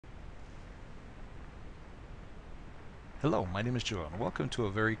Hello, my name is Joe, and welcome to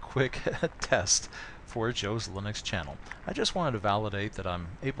a very quick test for Joe's Linux channel. I just wanted to validate that I'm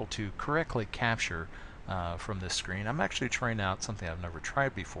able to correctly capture from this screen. I'm actually trying out something I've never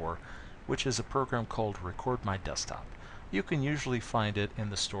tried before, which is a program called recordMyDesktop. You can usually find it in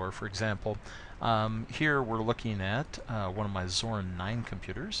the store. For example, here we're looking at one of my Zorin 9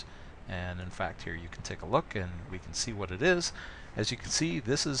 computers, and in fact here you can take a look and we can see what it is. As you can see,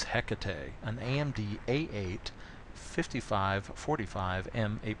 this is Hecate, an AMD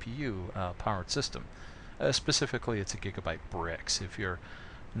A8-5545M APU powered system. Specifically, it's a Gigabyte Brix. If you're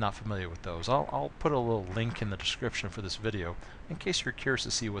not familiar with those, I'll put a little link in the description for this video in case you're curious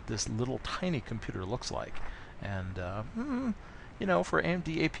to see what this little tiny computer looks like. And you know, for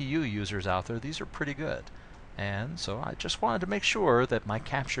AMD APU users out there, these are pretty good. And so I just wanted to make sure that my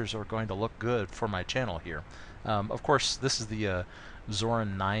captures are going to look good for my channel here. Of course, this is the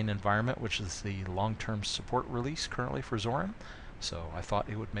Zorin 9 environment, which is the long-term support release currently for Zorin. So I thought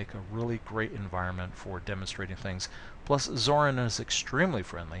it would make a really great environment for demonstrating things. Plus, Zorin is extremely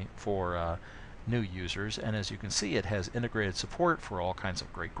friendly for new users, and as you can see, it has integrated support for all kinds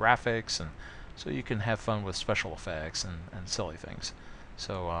of great graphics, and so you can have fun with special effects and silly things.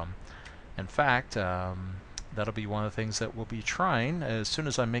 So in fact, that'll be one of the things that we'll be trying as soon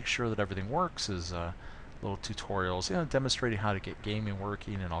as I make sure that everything works, is little tutorials, you know, demonstrating how to get gaming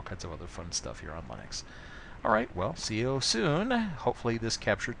working and all kinds of other fun stuff here on Linux. Alright, well, see you soon. Hopefully this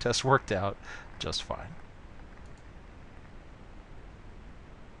capture test worked out just fine.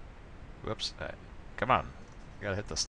 Whoops. Come on. I gotta hit the